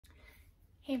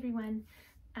Hey everyone,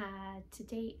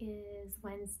 today is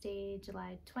Wednesday,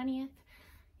 July 20th.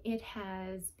 It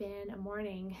has been a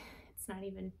morning, it's not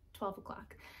even 12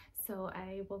 o'clock. So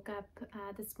I woke up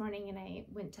this morning and I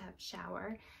went to have a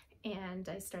shower and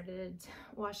I started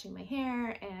washing my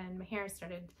hair and my hair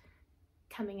started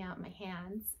coming out my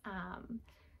hands.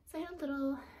 So I had a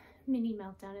little mini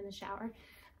meltdown in the shower.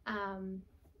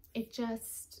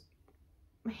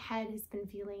 My head has been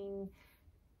feeling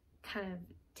kind of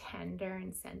tender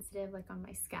and sensitive, like on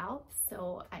my scalp,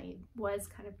 so I was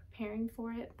kind of preparing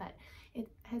for it, but it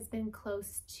has been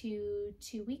close to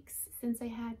 2 weeks since I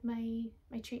had my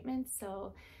treatment,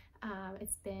 so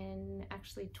it's been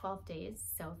actually 12 days.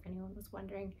 So if anyone was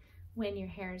wondering when your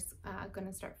hair is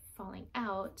gonna start falling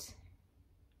out,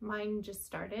 mine just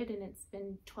started and it's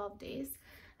been 12 days.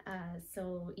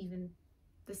 So even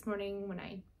this morning when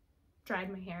I dried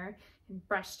my hair and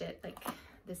brushed it, like,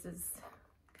 this is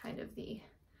kind of the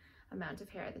amount of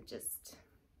hair that just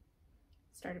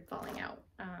started falling out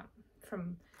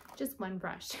from just one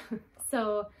brush.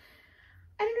 So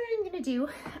I don't know what I'm gonna do.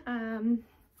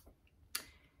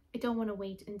 I don't want to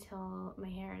wait until my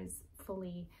hair is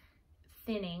fully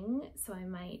thinning, so I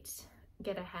might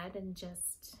get ahead and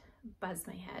just buzz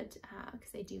my head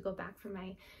because I do go back for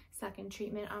my second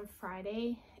treatment on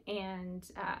Friday, and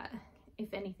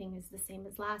if anything is the same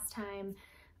as last time,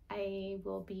 I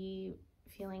will be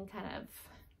feeling kind of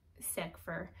sick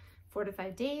for 4 to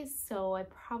 5 days, so I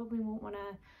probably won't want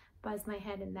to buzz my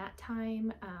head in that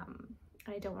time.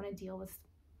 I don't want to deal with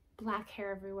black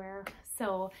hair everywhere,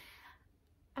 so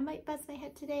I might buzz my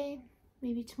head today,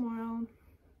 maybe tomorrow.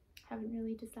 Haven't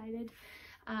really decided.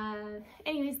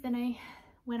 Anyways, then I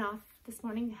went off this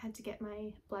morning. I had to get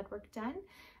my blood work done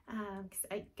because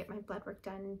I get my blood work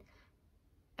done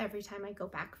every time I go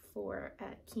back for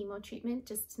a chemo treatment,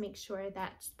 just to make sure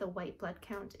that the white blood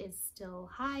count is still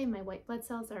high, my white blood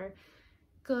cells are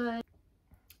good,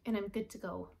 and I'm good to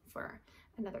go for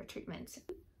another treatment.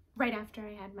 Right after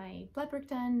I had my blood work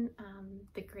done,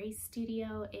 the Grace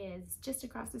studio is just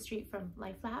across the street from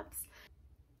Life Labs.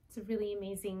 It's a really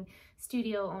amazing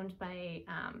studio owned by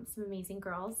some amazing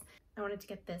girls. I wanted to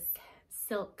get this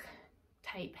silk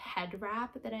type head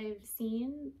wrap that I've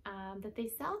seen that they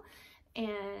sell.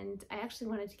 And I actually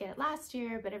wanted to get it last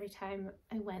year, but every time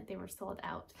I went, they were sold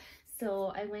out.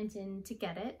 So I went in to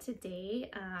get it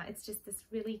today. It's just this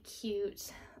really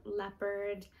cute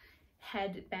leopard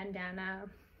head bandana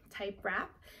type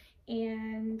wrap.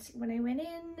 And when I went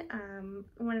in,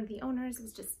 one of the owners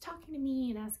was just talking to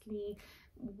me and asking me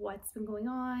what's been going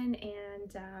on.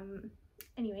 And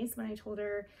anyways, when I told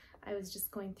her I was just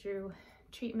going through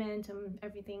treatment and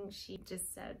everything, she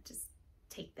just said, just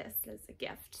take this as a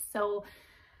gift. So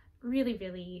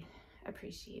really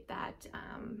appreciate that.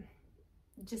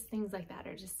 Just things like that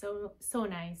are just so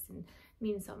nice and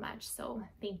mean so much. So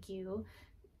thank you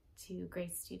to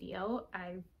Grace Studio.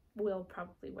 I will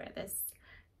probably wear this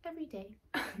every day.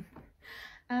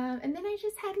 And then I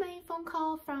just had my phone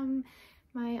call from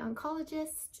my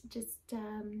oncologist, just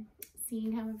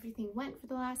seeing how everything went for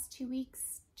the last 2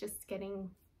 weeks, just getting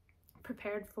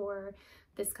prepared for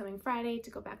this coming Friday to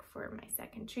go back for my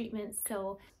second treatment.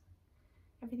 So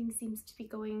everything seems to be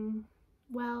going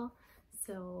well.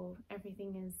 So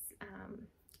everything is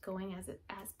going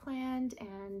as planned,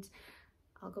 and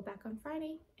I'll go back on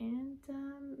Friday and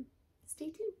stay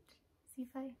tuned. See if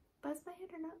I buzz my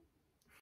head or not.